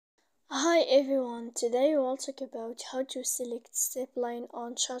Hi everyone, today we will talk about how to select step line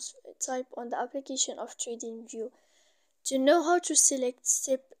on chart type on the application of TradingView. To know how to select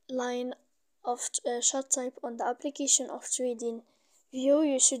step line of chart type on the application of TradingView,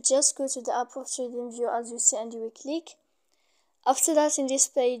 you should just go to the app of TradingView as you see and you will click. After that, in this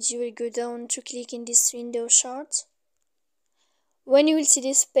page you will go down to click in this window chart. When you will see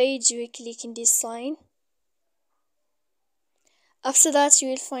this page, you will click in this sign. After that, you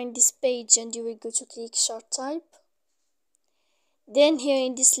will find this page and you will go to click chart type. Then here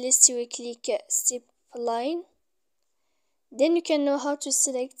in this list you will click step line. Then you can know how to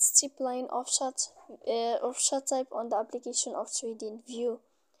select step line of chart type on the application of TradingView.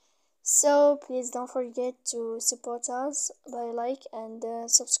 So please don't forget to support us by like and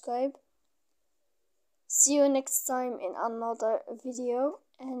subscribe. See you next time in another video,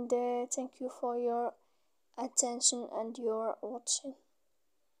 and thank you for your attention and your watching.